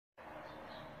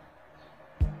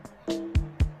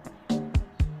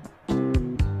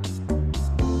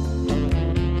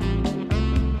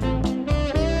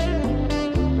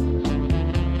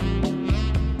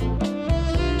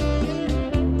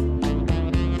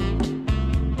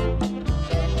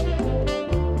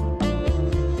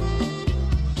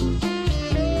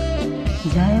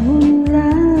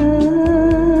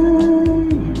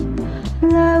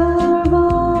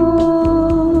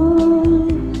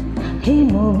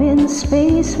in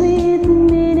space with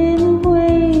minimum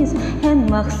ways and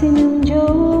maximum joy.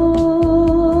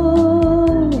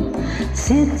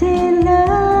 City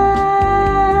life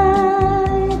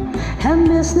and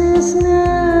business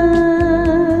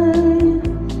night.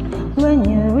 When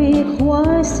you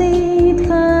require seat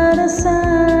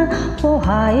aside for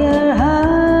higher high.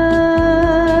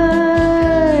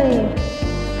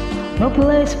 No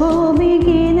place for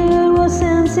beginner or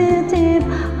sensitive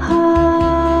hearts.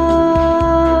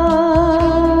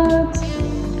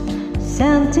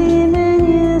 Sentiment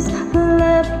is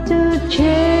left to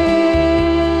chance.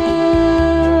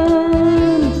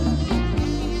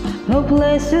 No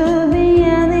place to be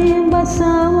ending but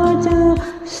somewhere to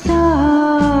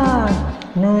start.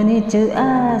 No need to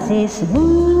ask, it's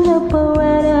smooth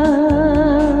operator.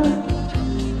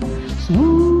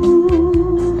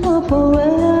 Smooth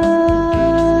operator.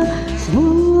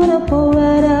 Smooth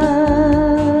operator.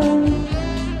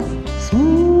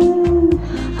 Smooth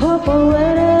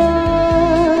operator.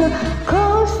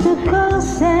 Coast to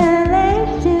coast, LA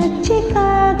to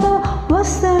Chicago,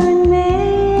 Western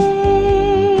Maine.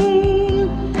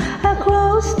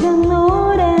 Across the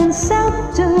north and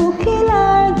south to Key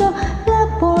Largo, La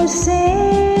Porce.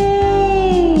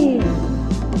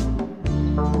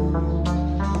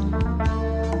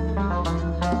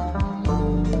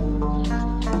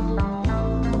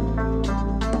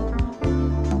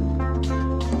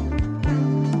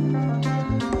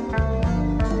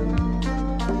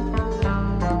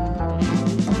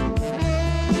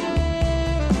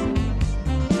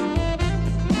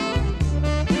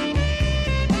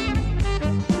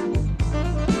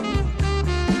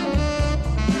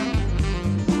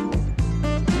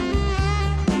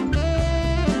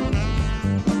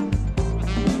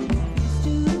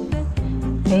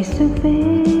 Face to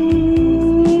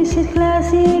face with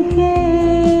classic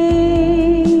gaze,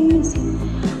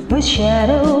 with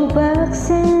shadow box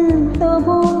and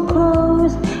double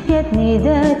cross, yet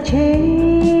neither chase.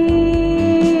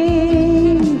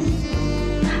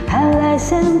 A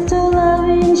license to love,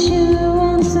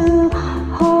 insurance to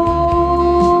hold,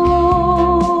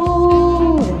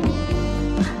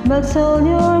 but all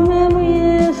your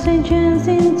memories and chance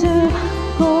into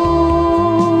gold.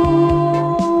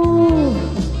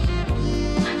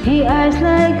 He eyes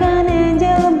like an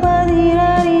angel, but he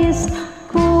is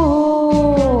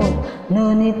cold.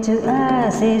 No need to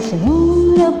ask, it's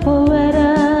smooth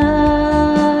operator.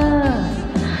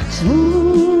 Smooth